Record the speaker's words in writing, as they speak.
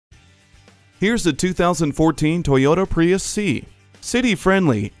Here's a 2014 Toyota Prius C.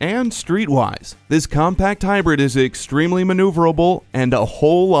 City-friendly and street-wise, this compact hybrid is extremely maneuverable and a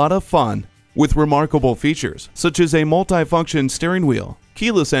whole lot of fun. With remarkable features such as a multi-function steering wheel,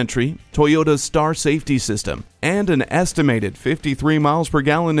 keyless entry, Toyota's Star Safety System, and an estimated 53 miles per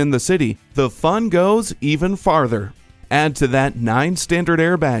gallon in the city, the fun goes even farther. Add to that 9 standard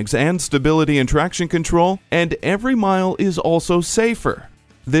airbags and stability and traction control, and every mile is also safer.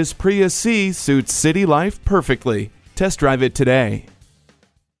 This Prius C suits city life perfectly. Test drive it today.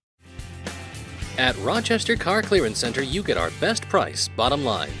 At Rochester Car Clearance Center, you get our best price, bottom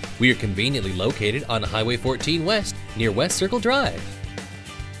line. We are conveniently located on Highway 14 West, near West Circle Drive.